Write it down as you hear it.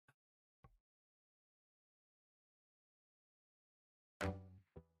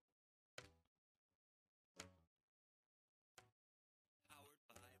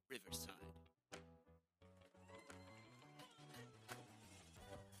Riverside.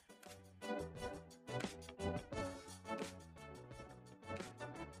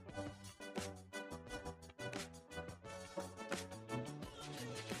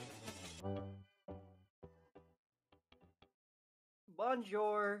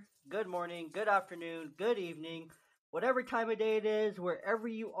 Bonjour, good morning, good afternoon, good evening, whatever time of day it is, wherever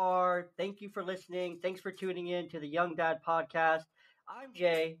you are. Thank you for listening. Thanks for tuning in to the Young Dad Podcast. I'm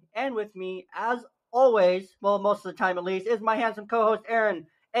Jay, and with me, as always, well, most of the time at least, is my handsome co-host Aaron.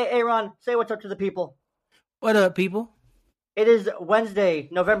 Hey, Aaron, say what's up to the people. What up, people? It is Wednesday,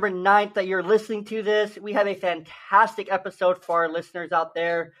 November 9th that you're listening to this. We have a fantastic episode for our listeners out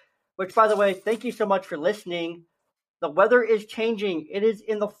there, which, by the way, thank you so much for listening. The weather is changing. It is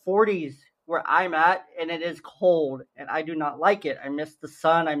in the 40s where I'm at, and it is cold, and I do not like it. I miss the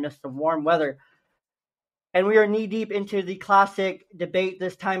sun. I miss the warm weather. And we are knee-deep into the classic debate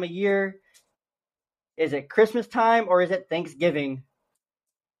this time of year. Is it Christmas time or is it Thanksgiving?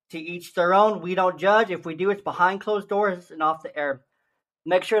 To each their own. We don't judge. If we do, it's behind closed doors and off the air.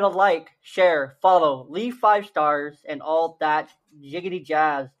 Make sure to like, share, follow, leave 5 stars, and all that jiggity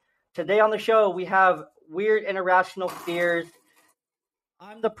jazz. Today on the show, we have weird and irrational fears.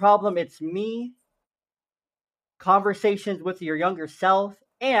 I'm the problem, it's me. Conversations with your younger self.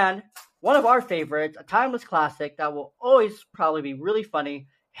 And one of our favorites, a timeless classic that will always probably be really funny.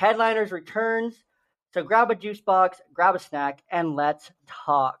 Headliners returns. So grab a juice box, grab a snack, and let's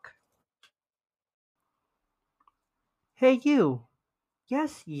talk. Hey, you.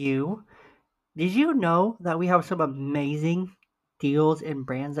 Yes, you. Did you know that we have some amazing deals and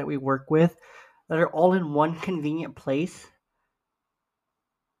brands that we work with that are all in one convenient place?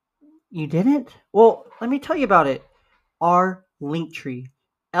 You didn't? Well, let me tell you about it. Our Linktree,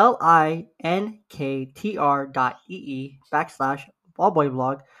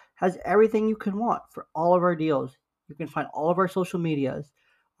 linktr.ee/ballboyblog has everything you can want for all of our deals. You can find all of our social medias,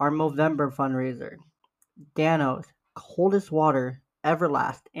 our Movember fundraiser, Danos, Coldest Water,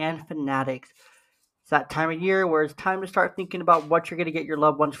 Everlast, and Fanatics. It's that time of year where it's time to start thinking about what you're going to get your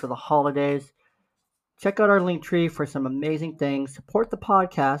loved ones for the holidays. Check out our Linktree for some amazing things. Support the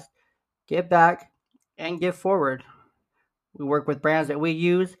podcast, give back, and give forward. We work with brands that we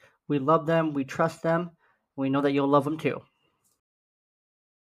use. We love them. We trust them. We know that you'll love them too.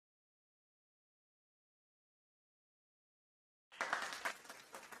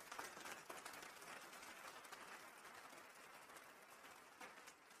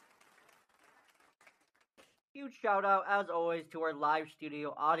 Huge shout out, as always, to our live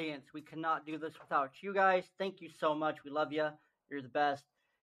studio audience. We cannot do this without you guys. Thank you so much. We love you. You're the best.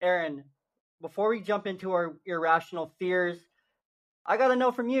 Aaron, before we jump into our irrational fears, I got to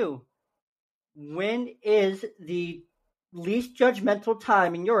know from you, when is the least judgmental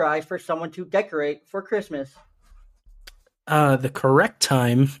time in your eyes for someone to decorate for Christmas? The correct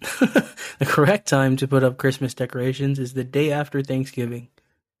time, the correct time to put up Christmas decorations is the day after Thanksgiving.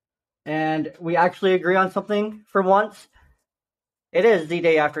 And we actually agree on something for once. It is the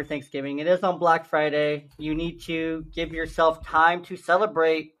day after Thanksgiving. It is on Black Friday. You need to give yourself time to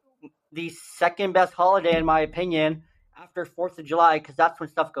celebrate the second best holiday, in my opinion, after 4th of July, because that's when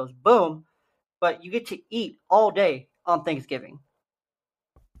stuff goes boom. But you get to eat all day on Thanksgiving.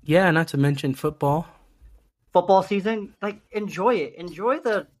 Yeah, not to mention football. Football season, like, enjoy it. Enjoy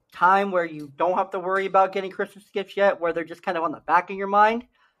the time where you don't have to worry about getting Christmas gifts yet, where they're just kind of on the back of your mind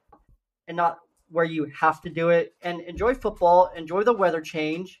and not where you have to do it. And enjoy football, enjoy the weather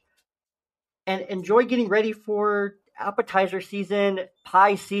change, and enjoy getting ready for appetizer season,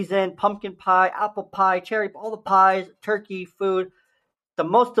 pie season, pumpkin pie, apple pie, cherry, all the pies, turkey, food. The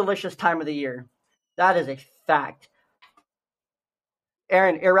most delicious time of the year. That is a fact.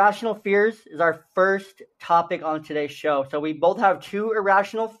 Aaron, irrational fears is our first topic on today's show. So we both have 2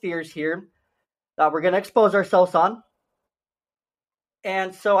 irrational fears here that we're going to expose ourselves on.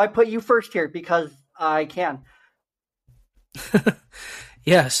 And so I put you first here because I can.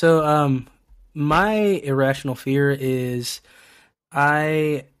 Yeah, so my irrational fear is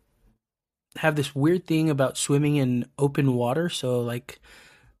I have this weird thing about swimming in open water. So like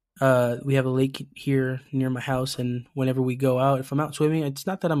we have a lake here near my house, and whenever we go out, if I'm out swimming, it's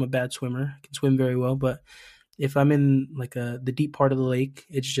not that I'm a bad swimmer. I can swim very well, but if I'm in like the deep part of the lake,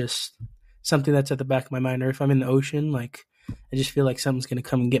 it's just something that's at the back of my mind. Or if I'm in the ocean, like I just feel like something's gonna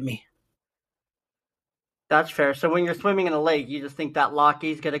come and get me. That's fair. So when you're swimming in a lake, you just think that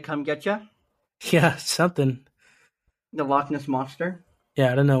Lockie's going to come get you? Yeah, something. The Loch Ness Monster?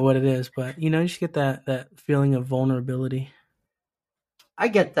 Yeah, I don't know what it is, but you just get that feeling of vulnerability. I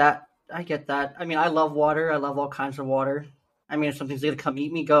get that. I mean, I love water. I love all kinds of water. I mean, if something's gonna come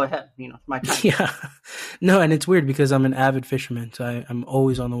eat me, go ahead. It's my time. Yeah. No, and it's weird because I'm an avid fisherman, so I'm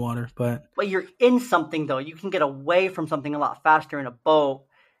always on the water. But But you're in something though. You can get away from something a lot faster in a boat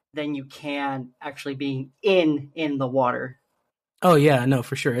than you can actually being in the water. oh yeah, no,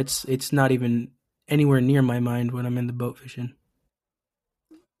 for sure. It's not even anywhere near my mind when I'm in the boat fishing.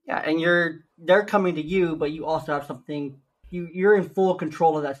 Yeah, and they're coming to you, but you also have something. You're in full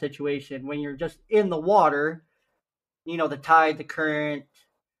control of that situation. When you're just in the water, the tide, the current,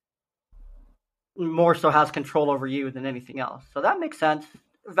 more so has control over you than anything else. So that makes sense.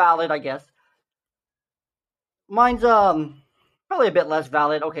 Valid, I guess. Mine's probably a bit less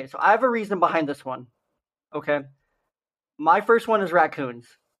valid. Okay, so I have a reason behind this one. Okay. My first one is raccoons.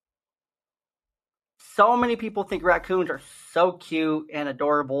 So many people think raccoons are so cute and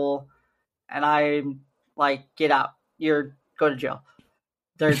adorable, and I'm like, get out. Go to jail.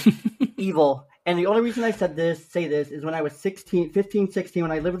 They're evil. And the only reason I say this is when I was 15, 16,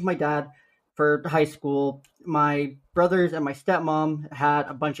 when I lived with my dad for high school, my brothers and my stepmom had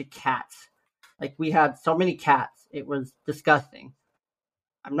a bunch of cats. Like, we had so many cats. It was disgusting.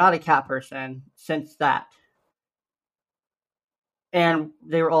 I'm not a cat person since that. And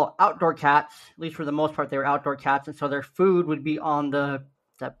they were all outdoor cats. At least for the most part, they were outdoor cats. And so their food would be on the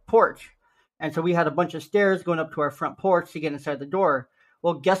porch. And so we had a bunch of stairs going up to our front porch to get inside the door.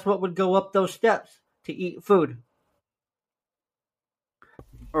 Well, guess what would go up those steps to eat food?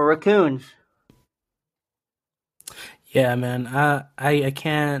 Or raccoons. Yeah, man. I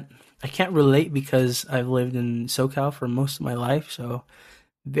can't relate because I've lived in SoCal for most of my life, so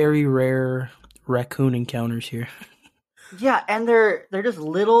very rare raccoon encounters here. Yeah, and they're just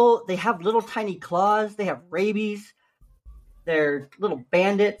little. They have little tiny claws. They have rabies. They're little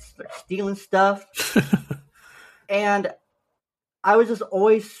bandits. They're stealing stuff. And I was just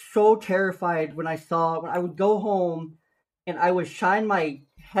always so terrified when I would go home and I would shine my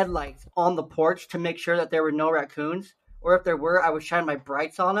headlights on the porch to make sure that there were no raccoons. Or if there were, I would shine my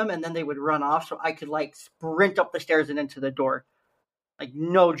brights on them and then they would run off so I could like sprint up the stairs and into the door. Like,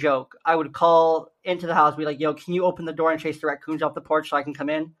 no joke. I would call into the house, be like, yo, can you open the door and chase the raccoons off the porch so I can come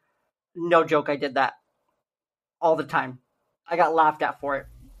in? No joke, I did that all the time. I got laughed at for it.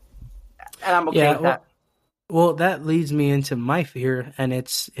 And I'm okay Yeah, with that. well, that leads me into my fear, and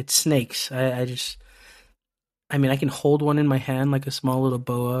it's snakes. I mean, I can hold one in my hand like a small little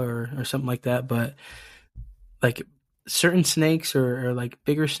boa or something like that, but like certain snakes or like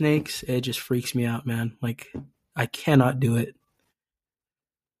bigger snakes, it just freaks me out, man. Like, I cannot do it.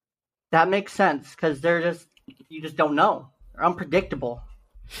 That makes sense because you just don't know. They're unpredictable.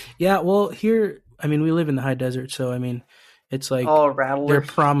 Yeah, well, here, I mean, we live in the high desert, so I mean, it's like Oh, they're rattlers.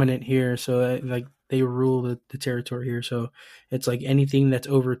 prominent here, so like they rule the territory here. So it's like anything that's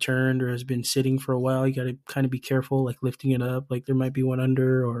overturned or has been sitting for a while, you got to kind of be careful, like lifting it up, like there might be one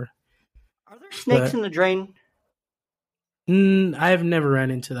under or. Are there snakes But in the drain? I've never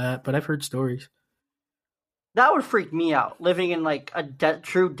ran into that, but I've heard stories. That would freak me out. Living in like a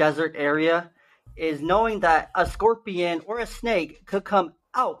true desert area is knowing that a scorpion or a snake could come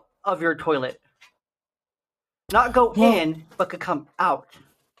out of your toilet. Not go Well, in, but could come out.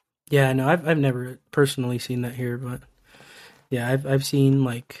 yeah, no, I've never personally seen that here, but yeah, I've seen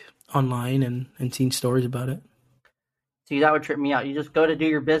like online and seen stories about it. See, that would trip me out. You just go to do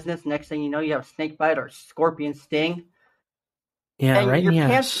your business. Next thing you know, you have a snake bite or scorpion sting, Yeah, and right in your the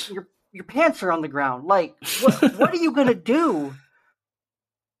pants ass. your pants are on the ground. Like, what are you gonna do?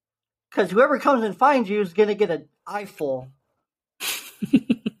 Because whoever comes and finds you is gonna get an eyeful,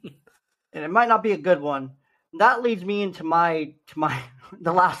 and it might not be a good one. That leads me into my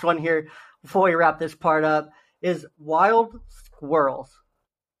the last one here before we wrap this part up is wild squirrels.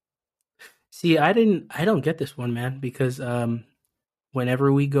 See, I don't get this one, man, because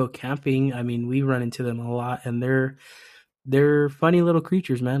whenever we go camping, I mean, we run into them a lot, and they're funny little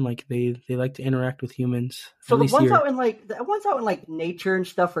creatures, man. Like they like to interact with humans. So At least here. the ones out in like nature and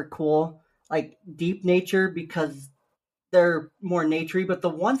stuff are cool, like deep nature because they're more naturey. But the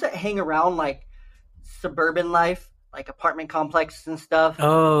ones that hang around like suburban life, like apartment complexes and stuff,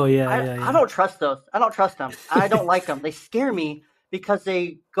 Oh yeah, yeah, I yeah. don't trust those. I don't trust them. I don't like them. They scare me because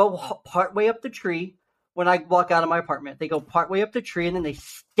they go part way up the tree. When I walk out of my apartment, they go part way up the tree and then they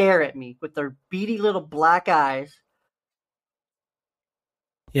stare at me with their beady little black eyes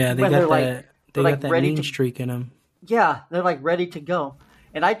Yeah, when they they're like got that ready mean to streak in them. yeah, they're like ready to go.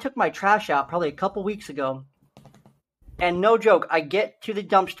 And I took my trash out probably a couple weeks ago. And no joke, I get to the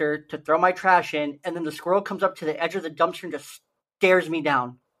dumpster to throw my trash in, and then the squirrel comes up to the edge of the dumpster and just stares me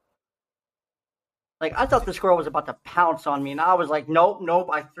down. Like, I thought the squirrel was about to pounce on me, and I was like, nope, nope.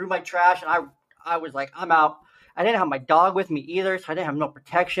 I threw my trash, and I was like, I'm out. I didn't have my dog with me either, so I didn't have no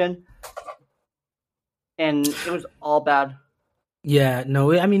protection. And it was all bad. Yeah,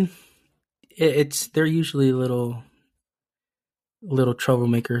 no, I mean, they're usually little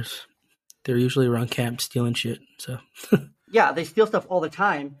troublemakers. They're usually around camp stealing shit. So Yeah, they steal stuff all the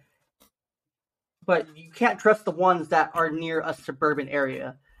time, but you can't trust the ones that are near a suburban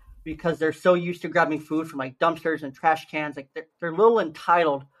area because they're so used to grabbing food from like dumpsters and trash cans. Like they're little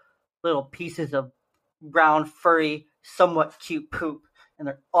entitled little pieces of brown, furry, somewhat cute poop, and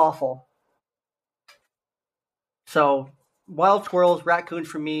they're awful. So wild squirrels, raccoons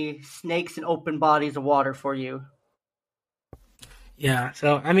for me, snakes and open bodies of water for you. yeah,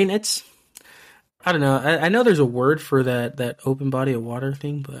 so I mean, I don't know. I know there's a word for that open body of water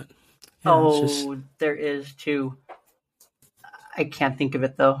thing, but yeah, it's just Oh, there is too. I can't think of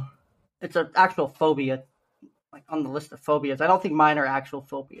it though. It's an actual phobia, like on the list of phobias. I don't think mine are actual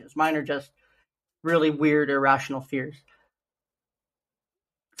phobias. Mine are just really weird, irrational fears.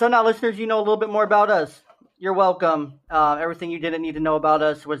 So now, listeners, you know a little bit more about us. You're welcome. Everything you didn't need to know about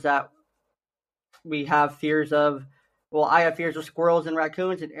us was that we have fears of, well, I have fears of squirrels and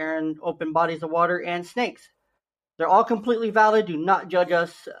raccoons, and Aaron open bodies of water and snakes. They're all completely valid. Do not judge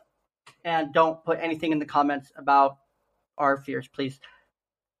us, and don't put anything in the comments about our fears. Please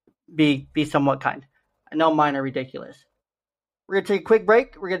be somewhat kind. I know mine are ridiculous. We're going to take a quick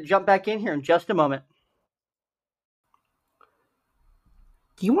break. We're going to jump back in here in just a moment.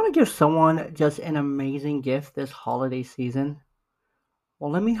 Do you want to give someone just an amazing gift this holiday season?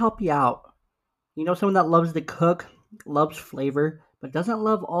 Well, let me help you out. You know someone that loves to cook, loves flavor, but doesn't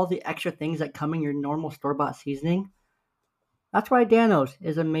love all the extra things that come in your normal store-bought seasoning? That's why Dan-O's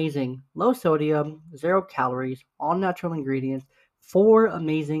is amazing. Low sodium, 0 calories, all natural ingredients, 4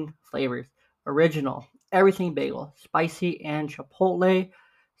 amazing flavors. Original, everything bagel, spicy, and chipotle.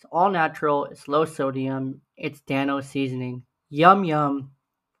 It's all natural, it's low sodium, it's Dan-O's seasoning. Yum yum.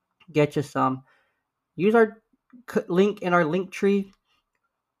 Get you some. Use our link in our link tree.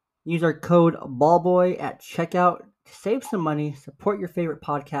 Use our code BALLBOY at checkout to save some money, support your favorite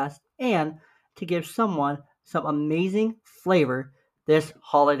podcast, and to give someone some amazing flavor this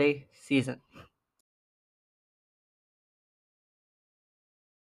holiday season.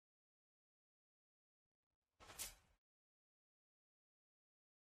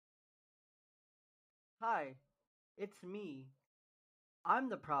 Hi, it's me. I'm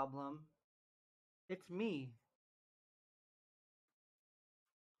the problem. It's me.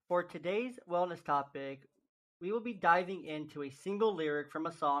 For today's wellness topic, we will be diving into a single lyric from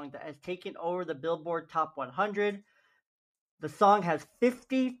a song that has taken over the Billboard Top 100. The song has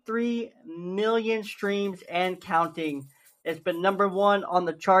 53 million streams and counting. It's been number one on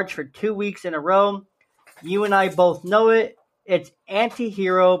the charts for 2 weeks in a row. You and I both know it. It's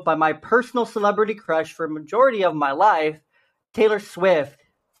Anti-Hero by my personal celebrity crush for a majority of my life, Taylor Swift.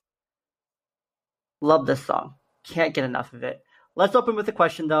 Love this song. Can't get enough of it. Let's open with a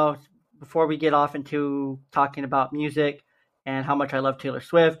question, though, before we get off into talking about music and how much I love Taylor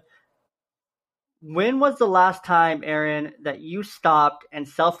Swift. When was the last time, Aaron, that you stopped and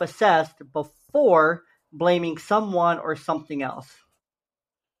self-assessed before blaming someone or something else?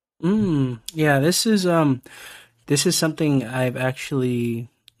 yeah, this is something I've actually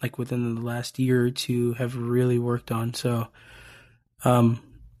like within the last year or two have really worked on. So um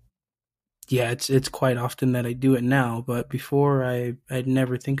yeah, it's quite often that I do it now, but before I'd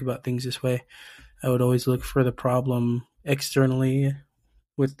never think about things this way. I would always look for the problem externally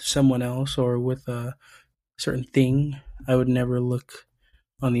with someone else or with a certain thing. I would never look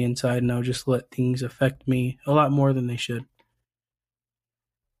on the inside, and I would just let things affect me a lot more than they should.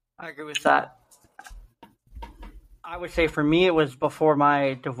 I agree with that. I would say for me, it was before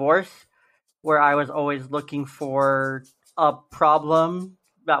my divorce, where I was always looking for a problem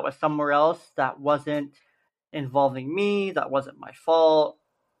that was somewhere else that wasn't involving me, that wasn't my fault.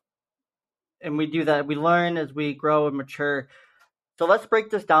 And we do that. We learn as we grow and mature. So let's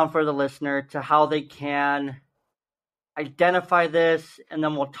break this down for the listener to how they can identify this, and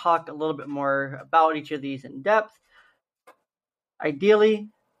then we'll talk a little bit more about each of these in depth. Ideally,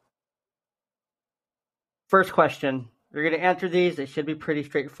 first question. You're going to answer these. They should be pretty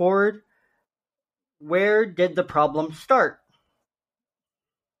straightforward. Where did the problem start?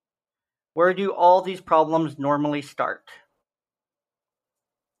 Where do all these problems normally start?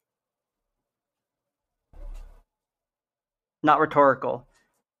 Not rhetorical.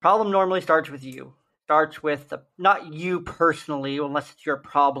 Problem normally starts with you. Starts with not you personally, unless it's your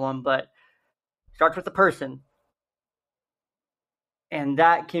problem, but starts with the person. And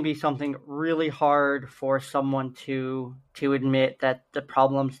that can be something really hard for someone to admit that the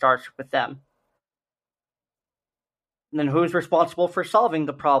problem starts with them. And then who's responsible for solving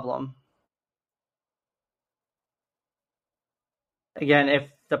the problem? Again, if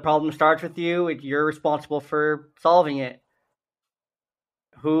the problem starts with you, you're responsible for solving it.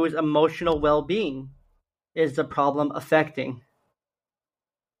 Whose emotional well-being is the problem affecting?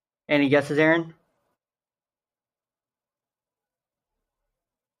 Any guesses, Aaron?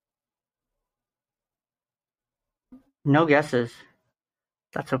 No guesses.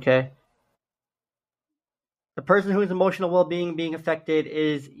 That's okay. The person whose emotional well-being being affected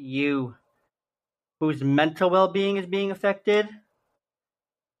is you. Whose mental well-being is being affected?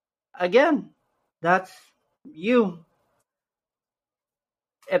 Again, that's you.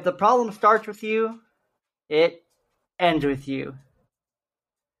 If the problem starts with you, it ends with you.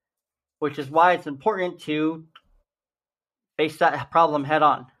 Which is why it's important to face that problem head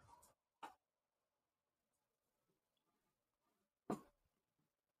on.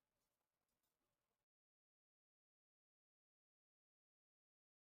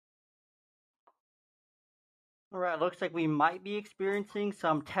 All right, looks like we might be experiencing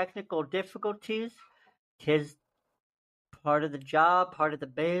some technical difficulties. Tis part of the job, part of the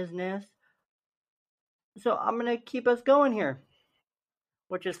business. So I'm going to keep us going here,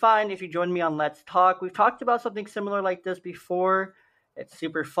 which is fine if you join me on Let's Talk. We've talked about something similar like this before. It's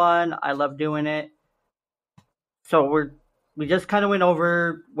super fun. I love doing it. So we just kind of went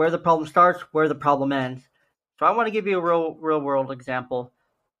over where the problem starts, where the problem ends. So I want to give you a real world example.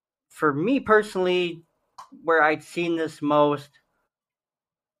 For me personally, where I'd seen this most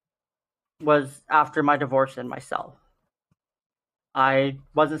was after my divorce and myself. I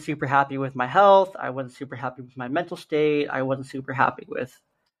wasn't super happy with my health. I wasn't super happy with my mental state. I wasn't super happy with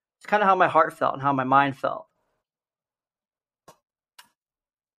it's kind of how my heart felt and how my mind felt.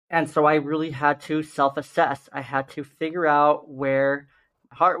 And so I really had to self-assess. I had to figure out where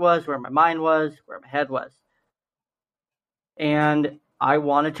my heart was, where my mind was, where my head was. And I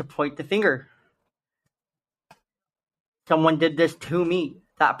wanted to point the finger. Someone did this to me.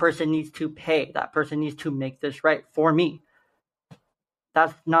 That person needs to pay. That person needs to make this right for me.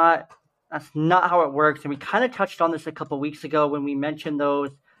 That's not how it works. And we kind of touched on this a couple weeks ago when we mentioned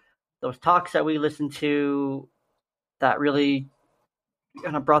those talks that we listened to that really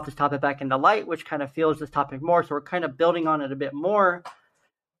kind of brought this topic back into light, which kind of fuels this topic more. So we're kind of building on it a bit more.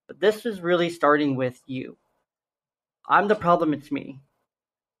 But this is really starting with you. I'm the problem, it's me.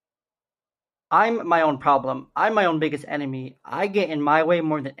 I'm my own problem. I'm my own biggest enemy. I get in my way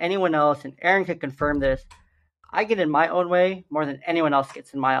more than anyone else, and Aaron can confirm this. I get in my own way more than anyone else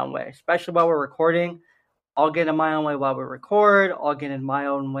gets in my own way, especially while we're recording. I'll get in my own way while we record. I'll get in my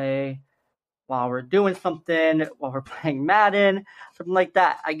own way while we're doing something, while we're playing Madden, something like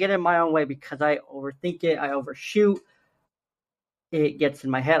that. I get in my own way because I overthink it. I overshoot. It gets in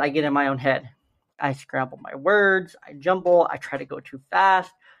my head. I get in my own head. I scramble my words. I jumble. I try to go too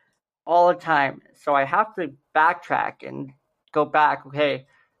fast all the time. So I have to backtrack and go back. Okay,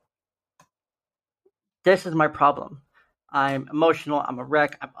 this is my problem. I'm emotional. I'm a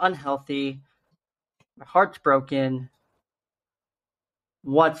wreck. I'm unhealthy. My heart's broken.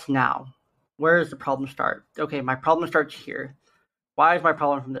 What's now? Where does the problem start? Okay, my problem starts here. Why is my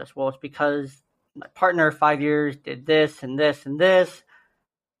problem from this? Well, it's because my partner 5 years did this and this and this.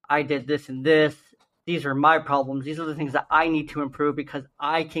 I did this and this. These are my problems. These are the things that I need to improve because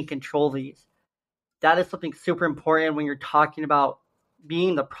I can control these. That is something super important when you're talking about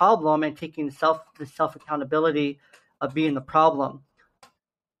being the problem and taking the self accountability of being the problem.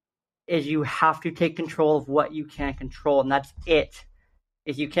 Is you have to take control of what you can control, and that's it.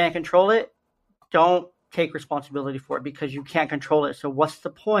 If you can't control it, don't take responsibility for it because you can't control it. So what's the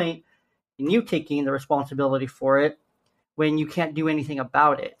point in you taking the responsibility for it when you can't do anything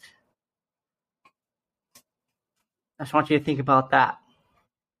about it? I just want you to think about that.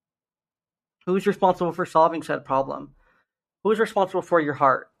 Who's responsible for solving said problem? Who's responsible for your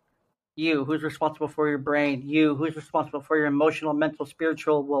heart? You. Who's responsible for your brain? You. Who's responsible for your emotional, mental,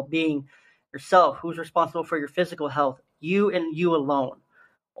 spiritual well-being? Yourself. Who's responsible for your physical health? You and you alone.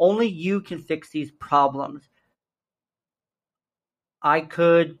 Only you can fix these problems. I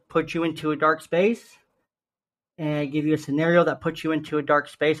could put you into a dark space and give you a scenario that puts you into a dark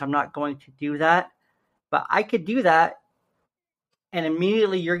space. I'm not going to do that. But I could do that, and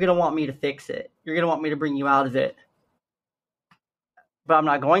immediately you're going to want me to fix it. You're going to want me to bring you out of it. But I'm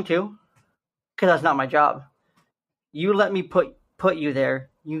not going to, because that's not my job. You let me put you there.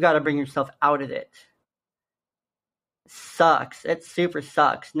 You got to bring yourself out of it. Sucks. It super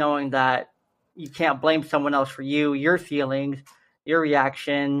sucks knowing that you can't blame someone else for you, your feelings, your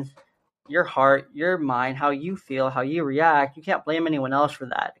reactions, your heart, your mind, how you feel, how you react. You can't blame anyone else for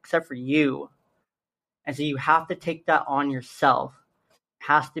that except for you. And so you have to take that on yourself. It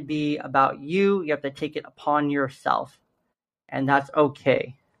has to be about you. You have to take it upon yourself. And that's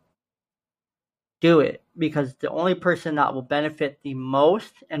okay. Do it, because the only person that will benefit the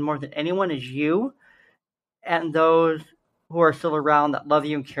most and more than anyone is you and those who are still around that love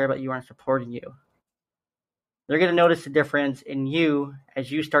you and care about you and supporting you. They're going to notice the difference in you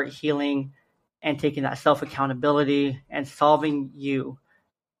as you start healing and taking that self-accountability and solving you,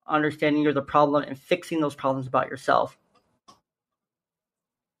 understanding you're the problem and fixing those problems about yourself.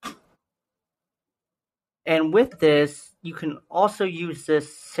 And with this, you can also use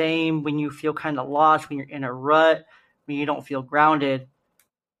this same when you feel kind of lost, when you're in a rut, when you don't feel grounded,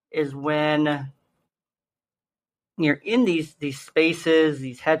 is when you're in these spaces,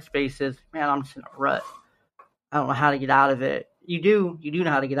 these head spaces. Man, I'm just in a rut. I don't know how to get out of it. You do know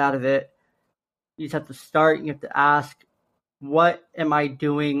how to get out of it. You just have to start. You have to ask, what am I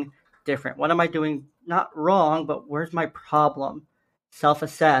doing different? What am I doing not wrong, but where's my problem?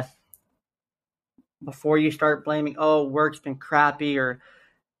 Self-assess. Before you start blaming, oh, work's been crappy, or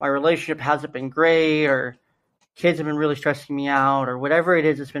my relationship hasn't been great, or kids have been really stressing me out, or whatever it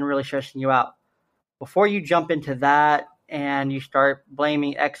is that's been really stressing you out. Before you jump into that and you start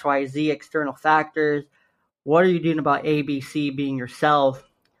blaming XYZ external factors, what are you doing about ABC being yourself?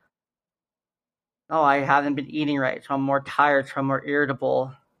 Oh, I haven't been eating right, so I'm more tired, so I'm more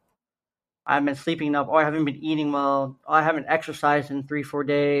irritable. I haven't been sleeping enough. Oh, I haven't been eating well. Oh, I haven't exercised in 3-4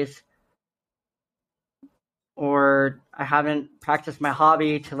 days. Or I haven't practiced my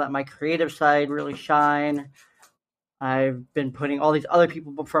hobby to let my creative side really shine. I've been putting all these other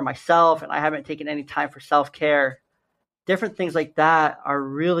people before myself, and I haven't taken any time for self-care. Different things like that are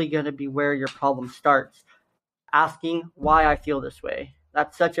really going to be where your problem starts. Asking why I feel this way.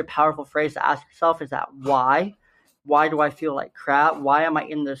 That's such a powerful phrase to ask yourself, is that why? Why do I feel like crap? Why am I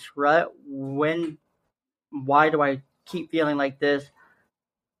in this rut? Why do I keep feeling like this?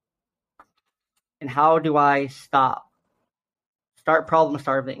 And how do I stop? Start problem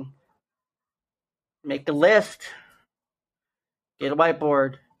solving. Make a list. Get a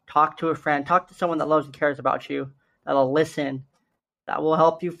whiteboard. Talk to a friend. Talk to someone that loves and cares about you. That'll listen. That will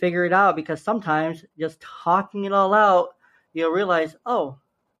help you figure it out, because sometimes just talking it all out, you'll realize, oh,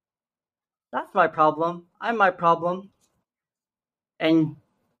 that's my problem. I'm my problem. And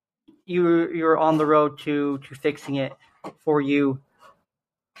you're on the road to fixing it for you.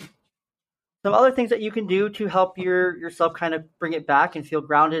 Some other things that you can do to help yourself kind of bring it back and feel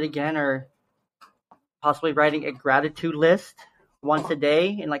grounded again are possibly writing a gratitude list once a day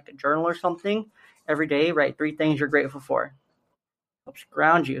in like a journal or something. Every day, write 3 things you're grateful for. Helps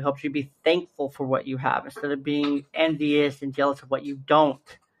ground you, helps you be thankful for what you have instead of being envious and jealous of what you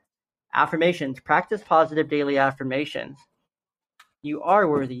don't. Affirmations. Practice positive daily affirmations. You are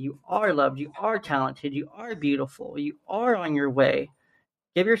worthy, you are loved, you are talented, you are beautiful, you are on your way.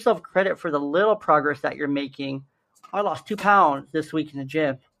 Give yourself credit for the little progress that you're making. I lost 2 pounds this week in the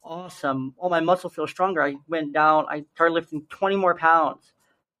gym. Awesome. Oh, my muscle feels stronger. I went down. I started lifting 20 more pounds.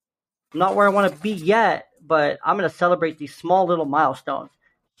 I'm not where I want to be yet, but I'm going to celebrate these small little milestones.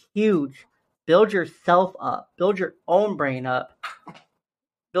 Huge. Build yourself up. Build your own brain up.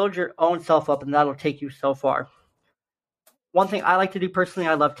 Build your own self up, and that'll take you so far. One thing I like to do personally,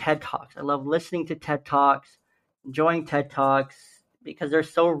 I love TED Talks. I love listening to TED Talks, enjoying TED Talks, because they're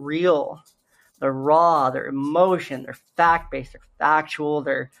so real. They're raw, they're emotion, they're fact-based, they're factual,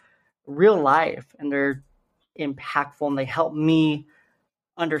 they're real life, and they're impactful, and they help me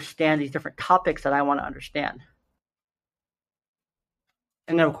understand these different topics that I want to understand.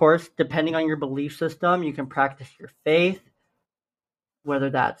 And then, of course, depending on your belief system, you can practice your faith, whether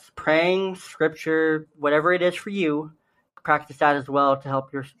that's praying, scripture, whatever it is for you, practice that as well to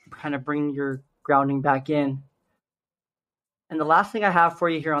help your kind of bring your grounding back in. And the last thing I have for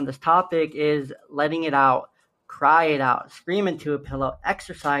you here on this topic is letting it out. Cry it out. Scream into a pillow.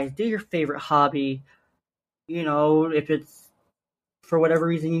 Exercise. Do your favorite hobby. You know, if it's for whatever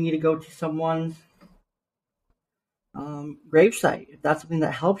reason you need to go to someone's gravesite. If that's something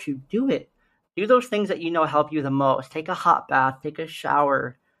that helps you, do it. Do those things that you know help you the most. Take a hot bath. Take a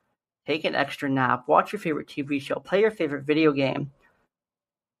shower. Take an extra nap. Watch your favorite TV show. Play your favorite video game.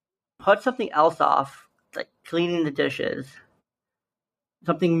 Put something else off, like cleaning the dishes.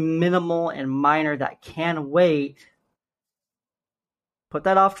 Something minimal and minor that can wait. Put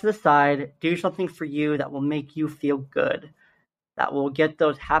that off to the side. Do something for you that will make you feel good. That will get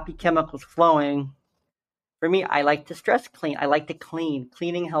those happy chemicals flowing. For me, I like to stress clean. I like to clean.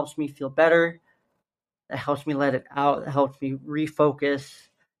 Cleaning helps me feel better. It helps me let it out. It helps me refocus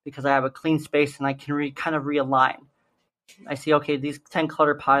because I have a clean space and I can kind of realign. I see, okay, these 10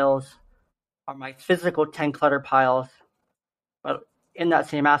 clutter piles, are my physical 10 clutter piles. But in that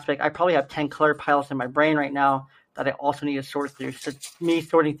same aspect, I probably have 10 clutter piles in my brain right now that I also need to sort through. So me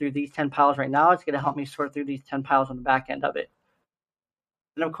sorting through these 10 piles right now, it's going to help me sort through these 10 piles on the back end of it.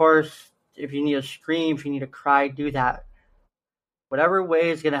 And of course, if you need to scream, if you need to cry, do that. Whatever way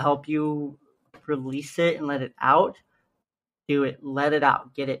is going to help you release it and let it out, do it. Let it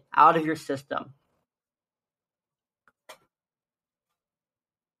out. Get it out of your system.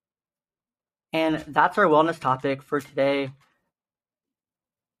 And that's our wellness topic for today.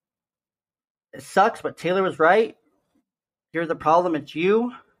 It sucks, but Taylor was right. You're the problem. It's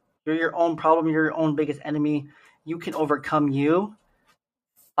you. You're your own problem. You're your own biggest enemy. You can overcome you.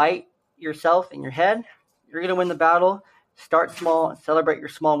 Fight yourself in your head. You're going to win the battle. Start small and celebrate your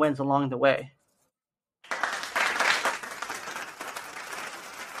small wins along the way.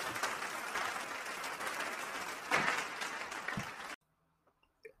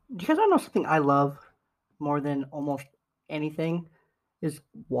 Do you guys want to know something I love more than almost anything? Is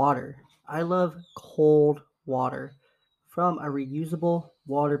water. I love cold water from a reusable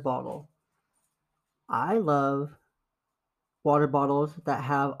water bottle. I love water bottles that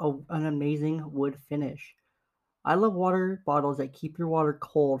have an amazing wood finish. I love water bottles that keep your water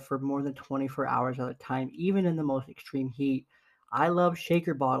cold for more than 24 hours at a time, even in the most extreme heat. I love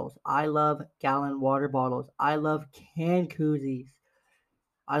shaker bottles. I love gallon water bottles. I love can koozies.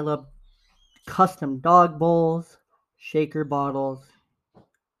 I love custom dog bowls, shaker bottles,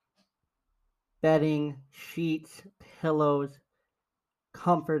 bedding, sheets, pillows,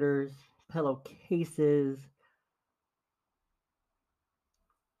 comforters, pillowcases,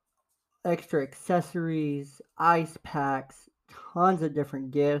 extra accessories, ice packs, tons of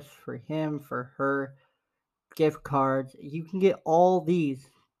different gifts for him, for her, gift cards. You can get all these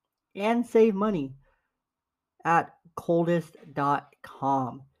and save money at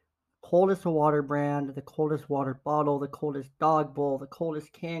coldest.com. Coldest water brand, the coldest water bottle, the coldest dog bowl, the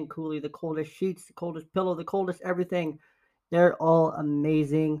coldest can coolie, the coldest sheets, the coldest pillow, the coldest everything. They're all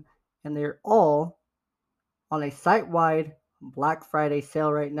amazing, and they're all on a site-wide Black Friday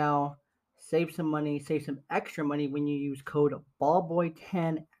sale right now. Save some money, save some extra money when you use code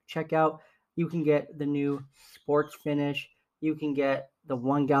BALLBOY10 at checkout. You can get the new sports finish. You can get the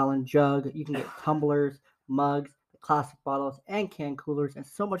 1 gallon jug. You can get tumblers, mugs, classic bottles, and can coolers, and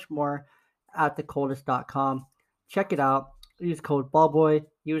so much more at thecoldest.com. Check it out. Use code BALLBOY.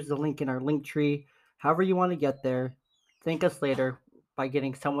 Use the link in our link tree. However you want to get there. Thank us later by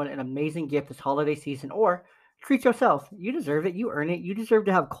getting someone an amazing gift this holiday season, or treat yourself. You deserve it. You earn it. You deserve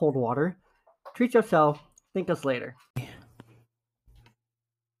to have cold water. Treat yourself. Thank us later.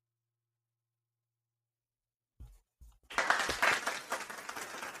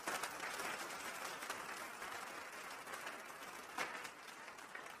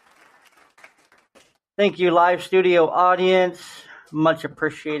 Thank you, live studio audience. Much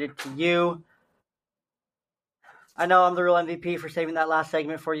appreciated to you. I know I'm the real MVP for saving that last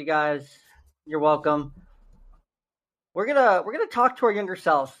segment for you guys. You're welcome. We're gonna talk to our younger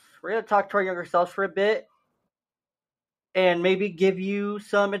selves. We're gonna talk to our younger selves for a bit, and maybe give you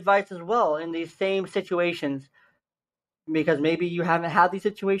some advice as well in these same situations. Because maybe you haven't had these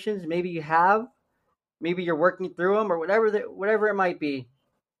situations, maybe you have, maybe you're working through them, or whatever it might be.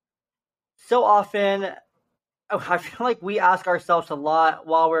 So often, I feel like we ask ourselves a lot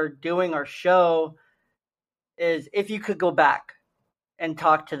while we're doing our show is if you could go back and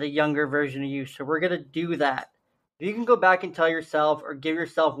talk to the younger version of you. So we're going to do that. If you can go back and tell yourself or give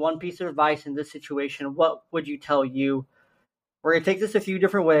yourself one piece of advice in this situation, what would you tell you? We're going to take this a few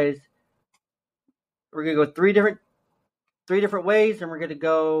different ways. We're going to go three different ways, and we're going to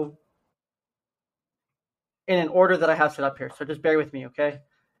go in an order that I have set up here. So just bear with me, okay?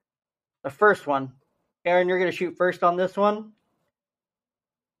 The first one. Aaron, you're going to shoot first on this one.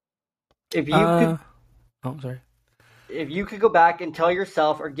 If you could go back and tell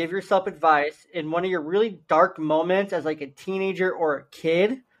yourself or give yourself advice in one of your really dark moments as like a teenager or a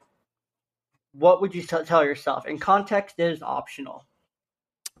kid, what would you tell yourself? And context is optional.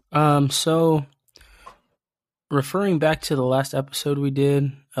 So referring back to the last episode we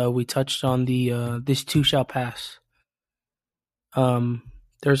did, we touched on the this too shall pass.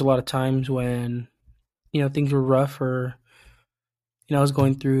 There's a lot of times when, things were rough, or, I was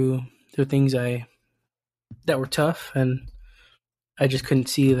going through things that were tough, and I just couldn't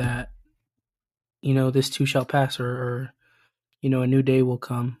see that, this too shall pass, or a new day will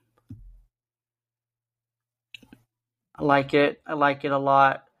come. I like it. I like it a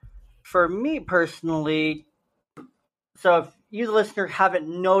lot. For me personally, so if you, the listener, haven't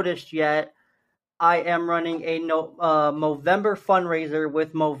noticed yet, I am running a Movember fundraiser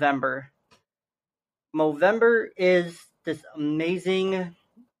with Movember. Movember is this amazing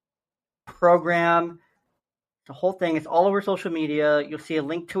program. The whole thing is all over social media. You'll see a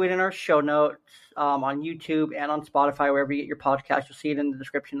link to it in our show notes on YouTube and on Spotify, wherever you get your podcast. You'll see it in the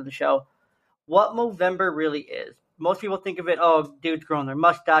description of the show. What Movember really is. Most people think of it, oh, dudes growing their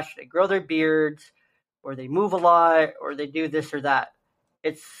mustache, they grow their beards, or they move a lot, or they do this or that.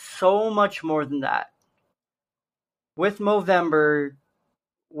 It's so much more than that. With Movember,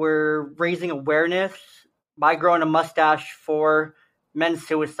 we're raising awareness by growing a mustache for men's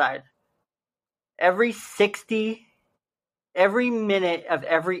suicide. Every minute of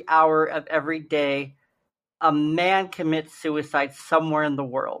every hour of every day, a man commits suicide somewhere in the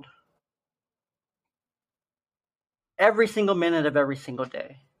world. Every single minute of every single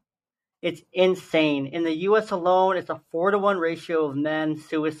day. It's insane. In the US alone, it's a 4-to-1 ratio of men's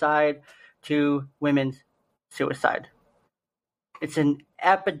suicide to women's suicide. It's an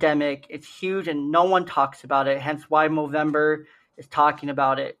epidemic. It's huge, and no one talks about it, hence why Movember is talking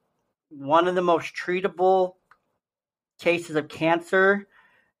about it. One of the most treatable cases of cancer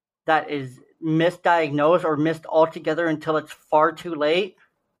that is misdiagnosed or missed altogether until it's far too late.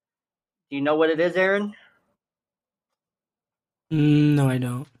 Do you know what it is, Aaron? No, I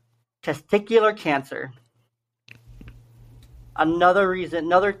don't. Testicular cancer.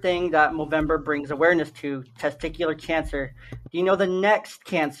 Another thing that Movember brings awareness to, testicular cancer. Do you know the next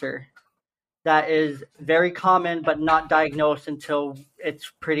cancer that is very common but not diagnosed until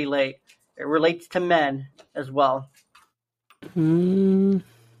it's pretty late? It relates to men as well. Yeah,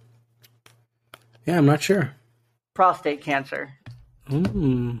 I'm not sure. Prostate cancer.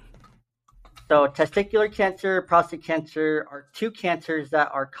 Mm. So testicular cancer, prostate cancer are two cancers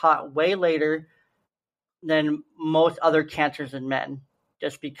that are caught way later than most other cancers in men,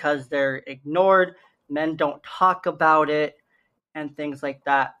 just because they're ignored, men don't talk about it, and things like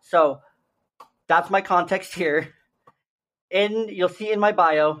that. So that's my context here. You'll see in my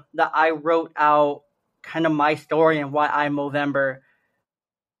bio that I wrote out kind of my story and why I'm Movember.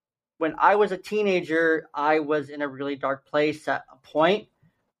 When I was a teenager, I was in a really dark place at a point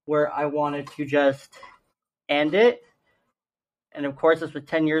where I wanted to just end it. And of course, this was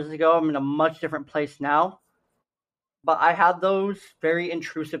 10 years ago. I'm in a much different place now. But I had those very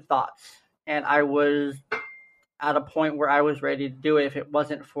intrusive thoughts. And I was at a point where I was ready to do it if it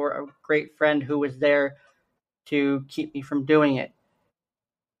wasn't for a great friend who was there to keep me from doing it.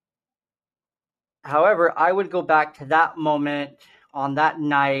 However, I would go back to that moment on that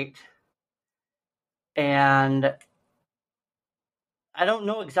night, and I don't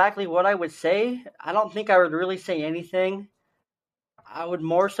know exactly what I would say. I don't think I would really say anything. I would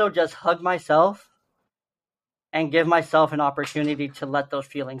more so just hug myself and give myself an opportunity to let those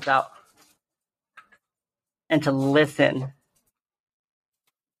feelings out and to listen.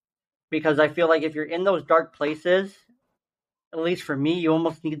 Because I feel like if you're in those dark places, at least for me, you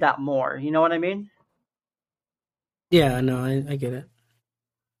almost need that more. You know what I mean? Yeah, no, I get it.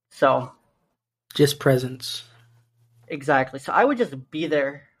 So, just presence. Exactly. So I would just be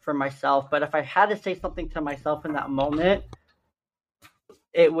there for myself. But if I had to say something to myself in that moment,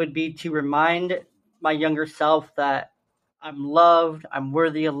 it would be to remind my younger self that I'm loved, I'm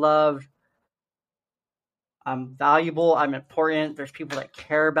worthy of love, I'm valuable, I'm important, there's people that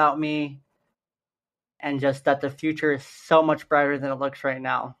care about me, and just that the future is so much brighter than it looks right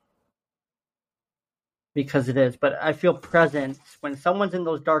now. Because it is. But I feel presence. When someone's in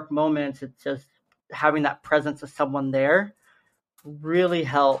those dark moments, it's just having that presence of someone there really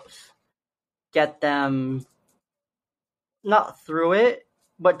helps get them not through it,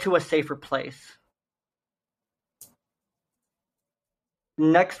 but to a safer place.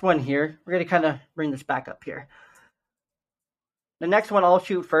 Next one here, we're going to kind of bring this back up here. The next one I'll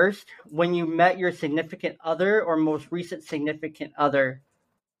shoot first. When you met your significant other or most recent significant other,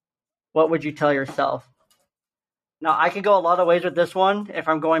 what would you tell yourself? Now, I could go a lot of ways with this one if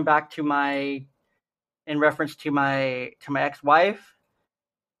I'm going back to in reference to my ex-wife,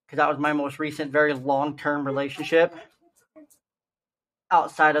 because that was my most recent very long-term relationship.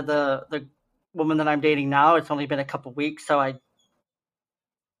 Outside of the woman that I'm dating now, it's only been a couple weeks, so it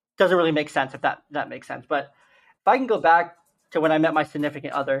doesn't really make sense if that makes sense. But if I can go back to when I met my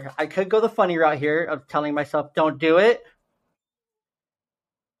significant other, I could go the funny route here of telling myself, don't do it.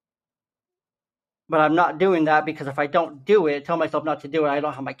 But I'm not doing that because if I don't do it, tell myself not to do it, I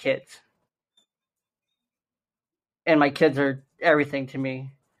don't have my kids. And my kids are everything to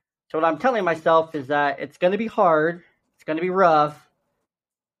me. So what I'm telling myself is that it's going to be hard. It's going to be rough.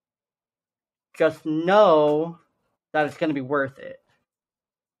 Just know that it's going to be worth it.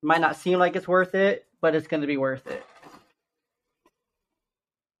 It might not seem like it's worth it, but it's going to be worth it.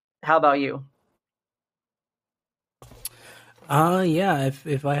 How about you? Yeah,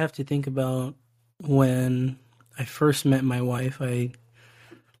 if I have to think about when I first met my wife, I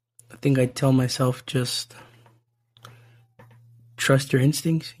think I'd tell myself just trust your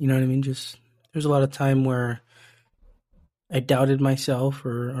instincts. You know what I mean? Just there's a lot of time where I doubted myself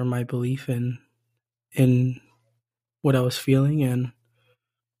or my belief in what I was feeling, and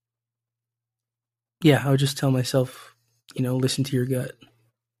yeah, I would just tell myself, listen to your gut.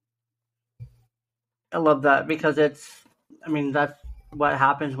 I love that because I mean, that's what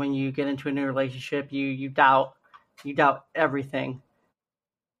happens when you get into a new relationship. You doubt everything,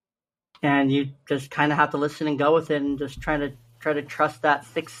 and you just kind of have to listen and go with it, and just try to trust that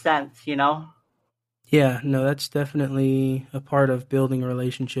sixth sense. You know? Yeah, no, that's definitely a part of building a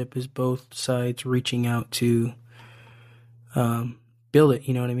relationship is both sides reaching out to um, build it.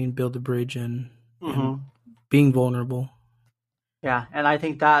 You know what I mean? Build the bridge and Hmm. being vulnerable. Yeah, and I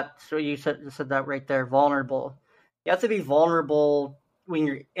think that's what you said that right there. Vulnerable. You have to be vulnerable when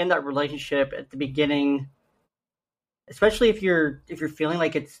you're in that relationship at the beginning, especially if you're feeling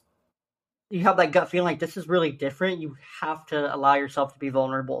like it's you have that gut feeling like this is really different. You have to allow yourself to be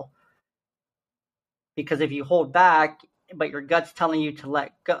vulnerable because if you hold back, but your gut's telling you to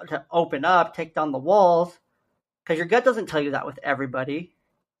let go, to open up, take down the walls, because your gut doesn't tell you that with everybody.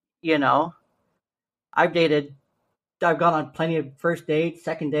 You know, I've dated, I've gone on plenty of first dates,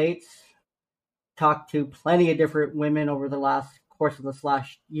 second dates, talked to plenty of different women over the last course of this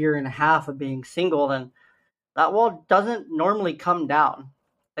last year and a half of being single, and that wall doesn't normally come down.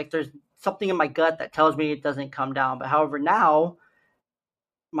 Like there's something in my gut that tells me it doesn't come down. But however, now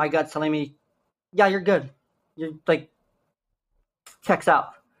my gut's telling me, yeah, you're good. You're like checks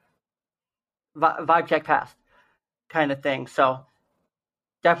out, vibe check passed, kind of thing. So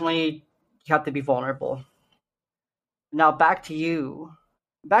definitely you have to be vulnerable. Now back to you.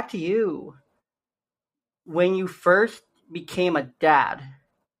 Back to you. When you first became a dad,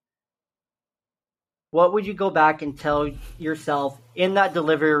 what would you go back and tell yourself in that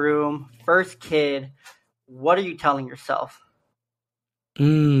delivery room, first kid? What are you telling yourself?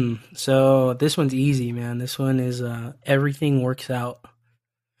 So this one's easy, man. This one is everything works out.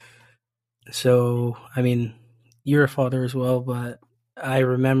 So, I mean, you're a father as well, but I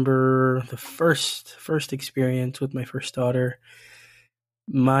remember the first experience with my first daughter.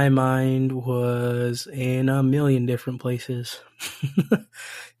 My mind was in a million different places.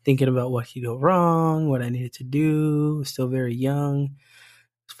 Thinking about what could go wrong, what I needed to do. I was still very young.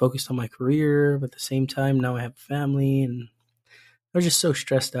 I was focused on my career, but at the same time, now I have a family, and I was just so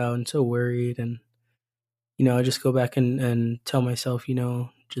stressed out and so worried. And, I just go back and tell myself,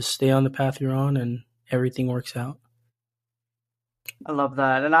 just stay on the path you're on and everything works out. I love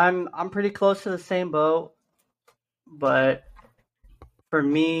that, and I'm pretty close to the same boat. But for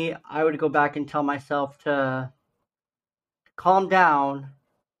me, I would go back and tell myself to calm down,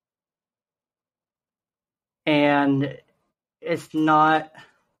 and it's not.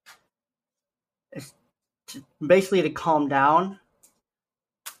 It's basically to calm down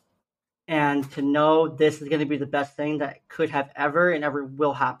and to know this is going to be the best thing that could have ever and ever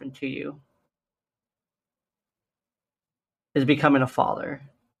will happen to you is becoming a father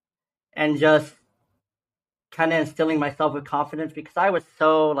and just kind of instilling myself with confidence because I was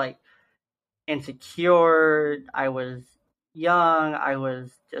so like insecure. I was young. I was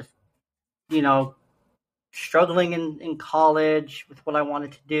just, you know, struggling in college with what I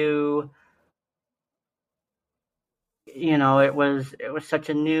wanted to do. You know, it was such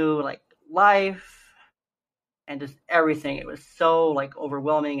a new like life and just everything. It was so like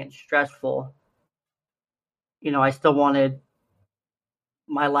overwhelming and stressful. You know, I still wanted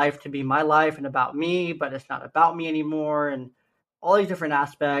my life to be my life and about me, but it's not about me anymore and all these different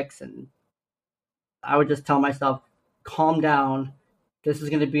aspects and I would just tell myself, calm down. This is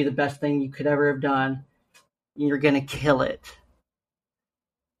going to be the best thing you could ever have done. You're going to kill it.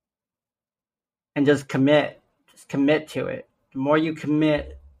 And just commit. Just commit to it. The more you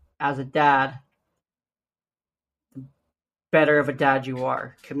commit as a dad, the better of a dad you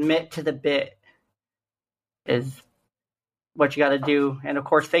are. Commit to the bit is what you got to do. And of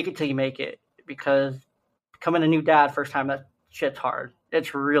course, fake it till you make it because becoming a new dad first time, that shit's hard.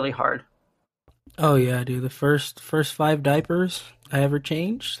 It's really hard. Oh yeah, dude. The first 5 diapers I ever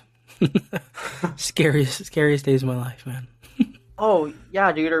changed. Scariest days of my life, man. Oh,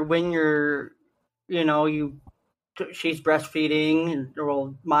 yeah, dude. Or when you're, you know, she's breastfeeding,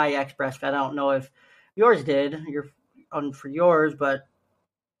 well, my ex breastfed. I don't know if yours did. You're on for yours, but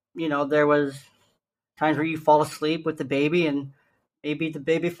you know there was times where you fall asleep with the baby, and maybe the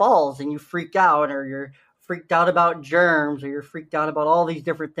baby falls, and you freak out, or you're freaked out about germs, or you're freaked out about all these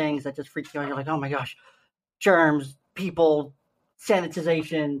different things that just freak you out. You're like, oh my gosh, germs, people.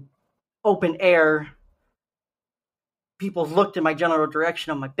 sanitization, open air. People looked in my general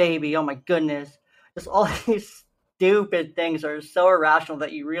direction. Oh, my baby. Oh, my goodness. Just all these stupid things are so irrational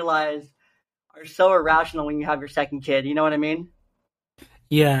that you realize are so irrational when you have your second kid. You know what I mean?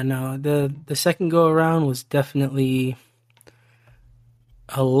 Yeah, no, the second go around was definitely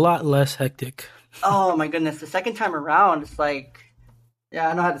a lot less hectic. Oh my goodness. The second time around, it's like, yeah,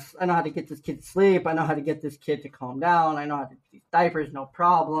 I know how to get this kid to sleep. I know how to get this kid to calm down. I know how to use diapers, no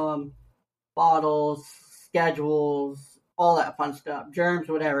problem. Bottles, schedules, all that fun stuff. Germs,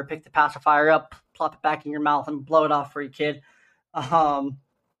 whatever. Pick the pacifier up, plop it back in your mouth, and blow it off for your kid. Um,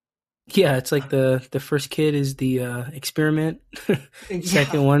 Yeah, it's like the first kid is the experiment, yeah,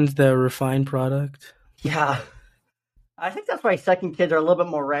 second one's the refined product. yeah. I think that's why second kids are a little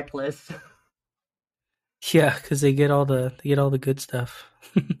bit more reckless. Yeah, because they get all the good stuff.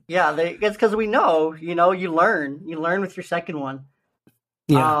 Yeah, it's because we know, you learn with your second one.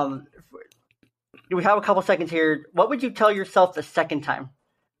 Yeah, Um, we have a couple seconds here. What would you tell yourself the second time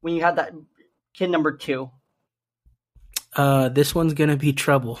when you had that kid number two? this one's gonna be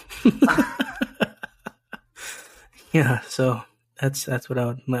trouble. Yeah, so that's what I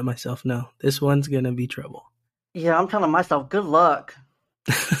would let myself know. This one's gonna be trouble. Yeah, I'm telling myself, good luck.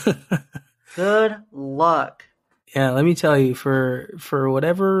 Good luck. Yeah, let me tell you, for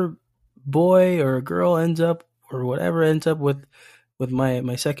whatever boy or girl ends up or whatever ends up with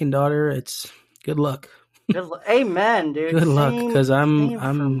my second daughter, it's good luck. Amen, dude. Good luck, because I'm Same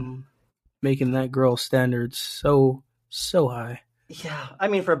I'm from. making that girl's standards so high. Yeah, I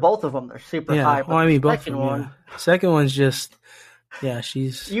mean, for both of them, they're super Yeah, high, well, but I the mean both of second them. Yeah, one, second one's just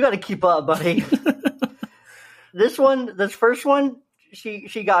she's you got to keep up, buddy. This first one,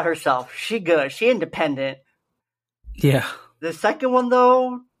 she got herself. She good. She independent. yeah. The second one,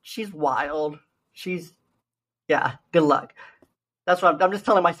 though, she's wild. She's yeah. Good luck. That's what I'm just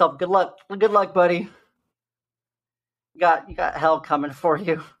telling myself. Good luck. Good luck, buddy. You got hell coming for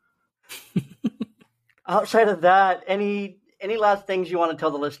you. Outside of that, any last things you want to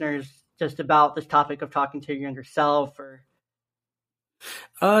tell the listeners just about this topic of talking to your younger self or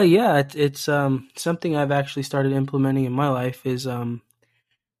Yeah, it's something I've actually started implementing in my life is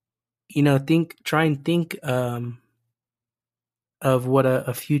try and think of what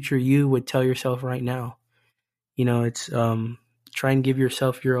a future you would tell yourself right now. It's try and give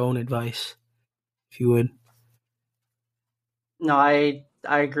yourself your own advice, if you would. no, I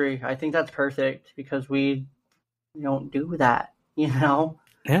agree. I think that's perfect because we don't do that.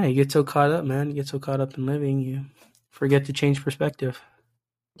 Yeah, you get so caught up, man. You get so caught up in living, you forget to change perspective.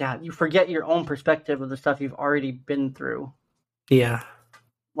 Yeah, you forget your own perspective of the stuff you've already been through. Yeah.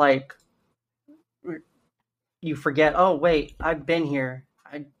 Like you forget, oh wait, I've been here.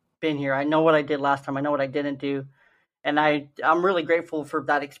 I've been here. I know what I did last time. I know what I didn't do. And I'm really grateful for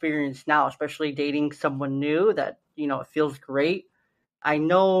that experience now, especially dating someone new that, it feels great. I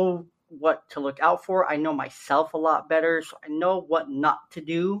know what to look out for. I know myself a lot better. So I know what not to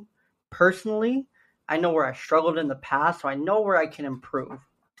do personally. I know where I struggled in the past. So I know where I can improve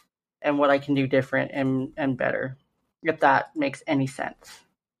and what I can do different and better, if that makes any sense.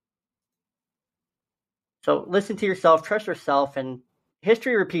 So listen to yourself, trust yourself, and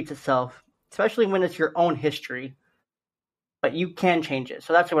history repeats itself, especially when it's your own history. But you can change it.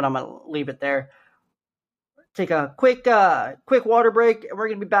 So that's what I'm going to leave it there. Take a quick water break, and we're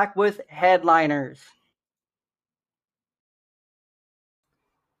going to be back with headliners.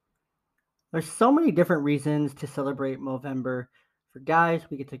 There's so many different reasons to celebrate Movember. For guys,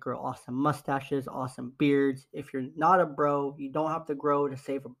 we get to grow awesome mustaches, awesome beards. If you're not a bro, you don't have to grow to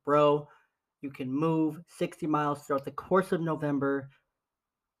save a bro. You can move 60 miles throughout the course of November.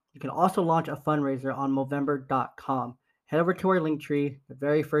 You can also launch a fundraiser on Movember.com. Head over to our link tree, the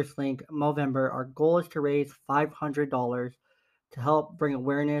very first link, Movember. Our goal is to raise $500 to help bring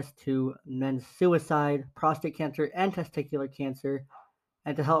awareness to men's suicide, prostate cancer, and testicular cancer,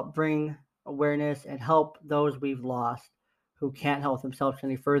 and to help bring awareness and help those we've lost who can't help themselves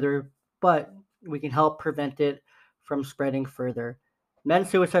any further, but we can help prevent it from spreading further. Men's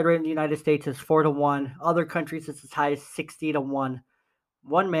suicide rate in the United States is 4-1. Other countries, it's as high as 60-1.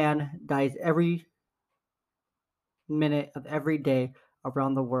 One man dies every minute of every day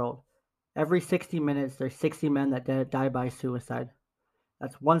around the world. Every 60 minutes, there's 60 men that die by suicide.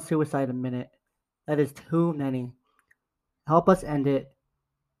 That's one suicide a minute. That is too many. Help us end it.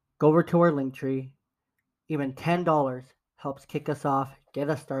 Go over to our link tree. Even $10 helps kick us off, get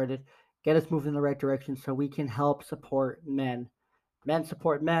us started, get us moving in the right direction so we can help support men. Men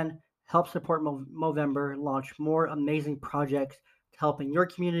support men, help support Movember, launch more amazing projects to help in your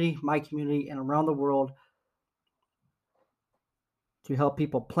community, my community, and around the world. to help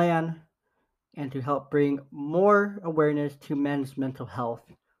people plan and to help bring more awareness to men's mental health.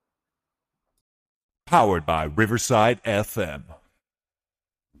 Powered by Riverside FM.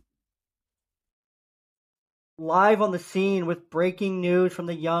 Live on the scene with breaking news from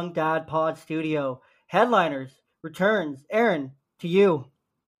the Young Dad Pod studio. Headliners returns. Aaron, to you.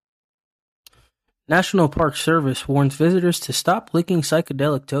 National Park Service warns visitors to stop licking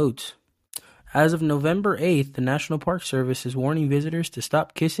psychedelic toads. As of November 8th, the National Park Service is warning visitors to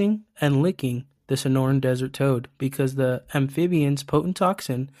stop kissing and licking the Sonoran Desert toad because the amphibian's potent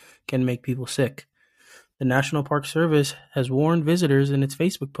toxin can make people sick. The National Park Service has warned visitors in its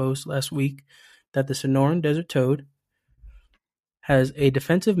Facebook post last week that the Sonoran Desert toad has a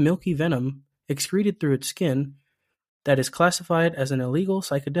defensive milky venom excreted through its skin that is classified as an illegal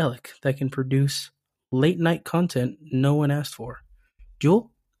psychedelic that can produce late-night content no one asked for.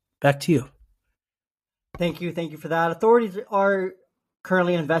 Jewel, back to you. Thank you for that. Authorities are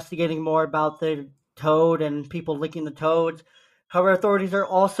currently investigating more about the toad and people licking the toads. However, authorities are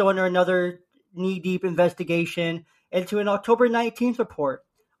also under another knee-deep investigation into an October 19th report.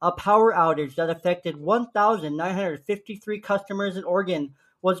 A power outage that affected 1,953 customers in Oregon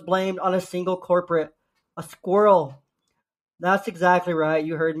was blamed on a single culprit, a squirrel. That's exactly right.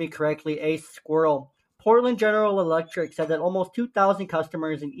 You heard me correctly, a squirrel. Portland General Electric said that almost 2,000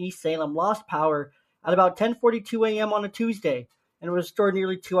 customers in East Salem lost power at about 10:42 a.m. on a Tuesday, and it was restored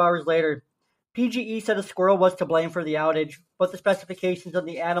nearly 2 hours later. PGE said a squirrel was to blame for the outage, but the specifications of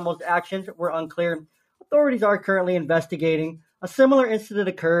the animal's actions were unclear. Authorities are currently investigating. A similar incident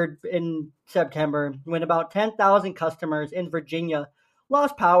occurred in September when about 10,000 customers in Virginia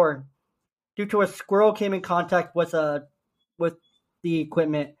lost power due to a squirrel came in contact with the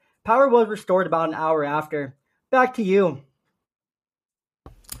equipment. Power was restored about an hour after. Back to you.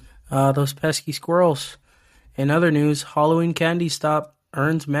 Those pesky squirrels. In other news, Halloween Candy Stop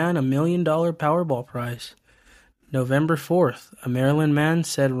earns man $1 million Powerball prize. November 4th, a Maryland man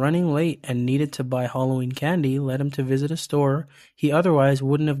said running late and needed to buy Halloween candy led him to visit a store he otherwise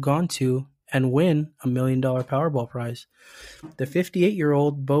wouldn't have gone to and win $1 million Powerball prize. The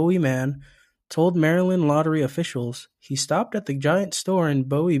 58-year-old Bowie man told Maryland lottery officials he stopped at the Giant store in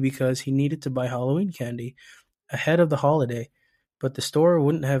Bowie because he needed to buy Halloween candy ahead of the holiday, but the store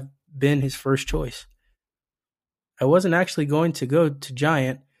wouldn't have been his first choice. I wasn't actually going to go to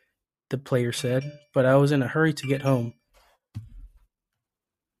Giant, the player said, but I was in a hurry to get home.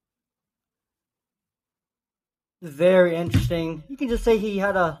 Very interesting. You can just say he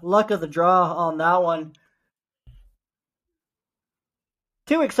had a luck of the draw on that one.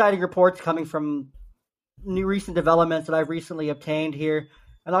 Two exciting reports coming from new recent developments that I've recently obtained here.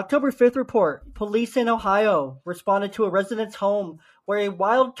 An October 5th report, police in Ohio responded to a resident's home where a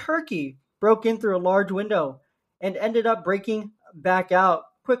wild turkey broke in through a large window and ended up breaking back out.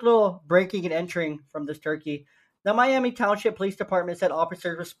 Quick little breaking and entering from this turkey. The Miami Township Police Department said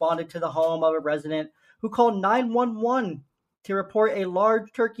officers responded to the home of a resident who called 911 to report a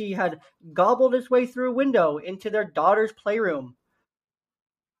large turkey had gobbled its way through a window into their daughter's playroom.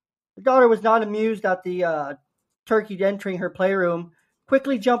 The daughter was not amused at the turkey entering her playroom,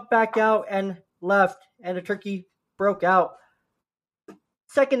 quickly jumped back out and left, and the turkey broke out.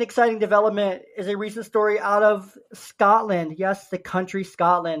 Second exciting development is a recent story out of Scotland. Yes, the country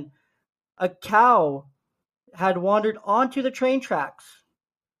Scotland. A cow had wandered onto the train tracks.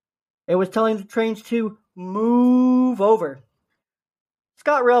 It was telling the trains to move over.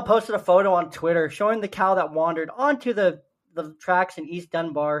 ScotRail posted a photo on Twitter showing the cow that wandered onto the tracks in East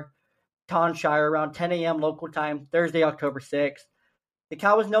Dunbar, Tonshire, around 10 a.m. local time, Thursday, October 6th. The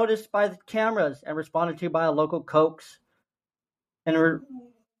cow was noticed by the cameras and responded to by a local Cokes and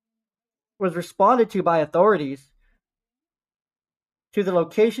was responded to by authorities to the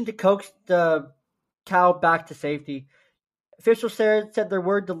location to coax the cow back to safety. Officials said there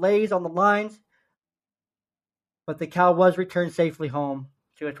were delays on the lines, but the cow was returned safely home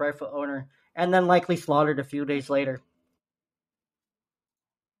to its rightful owner and then likely slaughtered a few days later.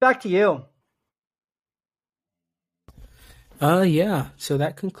 Back to you. Yeah, so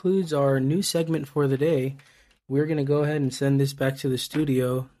that concludes our new segment for the day. We're going to go ahead and send this back to the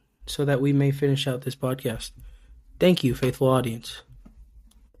studio so that we may finish out this podcast. Thank you, faithful audience.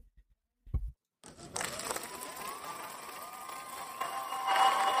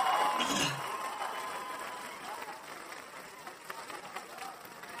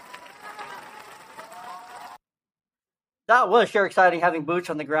 That was sure exciting having boots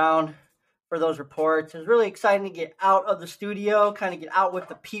on the ground for those reports. It was really exciting to get out of the studio, kind of get out with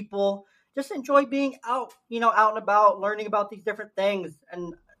the people, just enjoy being out, out and about, learning about these different things.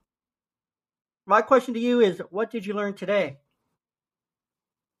 And my question to you is, what did you learn today?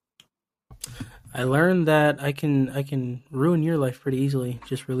 I learned that I can ruin your life pretty easily.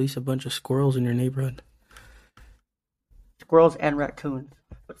 Just release a bunch of squirrels in your neighborhood. Squirrels and raccoons.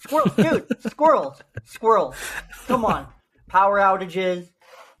 But squirrels, dude, squirrels. Come on. Power outages,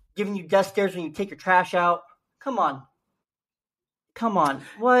 giving you death stares when you take your trash out. Come on.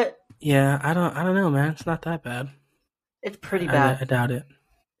 What? Yeah, I don't know, man. It's not that bad. It's pretty I bad. doubt it.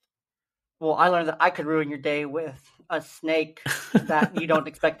 Well, I learned that I could ruin your day with a snake that you don't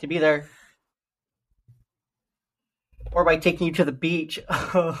expect to be there. Or by taking you to the beach.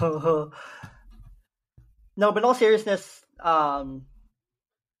 No, but in all seriousness, I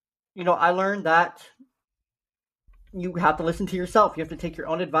learned that you have to listen to yourself. You have to take your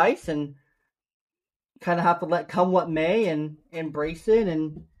own advice and kind of have to let come what may and embrace it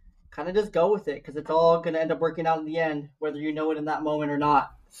and kind of just go with it because it's all going to end up working out in the end, whether you know it in that moment or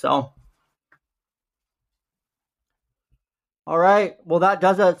not. So, all right. Well, that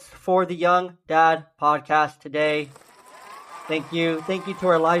does it for the Young Dad podcast today. Thank you. Thank you to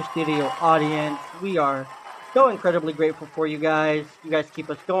our live studio audience. We are so incredibly grateful for you guys. You guys keep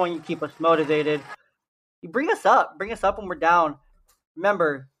us going. You keep us motivated. You bring us up. Bring us up when we're down.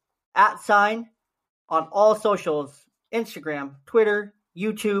 Remember, @ on all socials, Instagram, Twitter,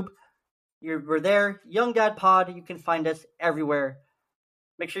 YouTube. We're there. Young Dad Pod. You can find us everywhere.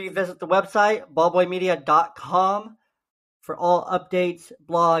 Make sure you visit the website, ballboymedia.com, for all updates,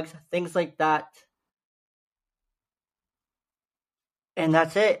 blogs, things like that. And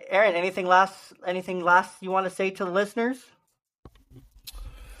that's it. Aaron, anything last you want to say to the listeners?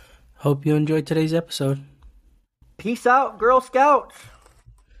 Hope you enjoyed today's episode. Peace out, Girl Scouts.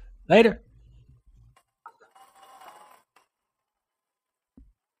 Later.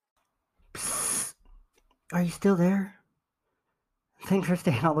 Psst. Are you still there? Thanks for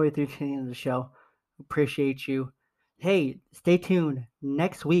staying all the way through to the end of the show. Appreciate you. Hey, stay tuned.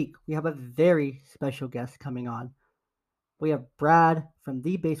 Next week, we have a very special guest coming on. We have Brad from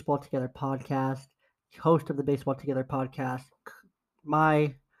the Baseball Together podcast, host of the Baseball Together podcast,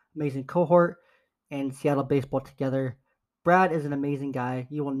 my amazing cohort in Seattle Baseball Together. Brad is an amazing guy.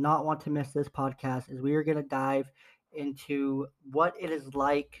 You will not want to miss this podcast as we are going to dive into what it is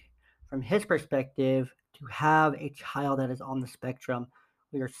like from his perspective to have a child that is on the spectrum.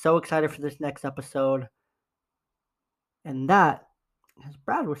 We are so excited for this next episode. And that, as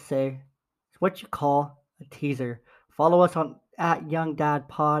Brad would say, is what you call a teaser. Follow us on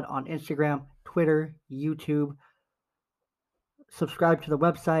 @YoungDadPod on Instagram, Twitter, YouTube. Subscribe to the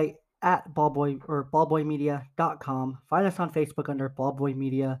website at ballboymedia.com. Find us on Facebook under Ballboy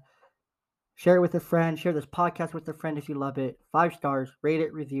Media. Share it with a friend. Share this podcast with a friend if you love it. 5 stars. Rate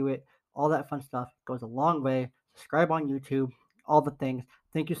it, review it. All that fun stuff. It goes a long way. Subscribe on YouTube. All the things.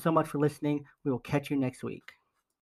 Thank you so much for listening. We will catch you next week.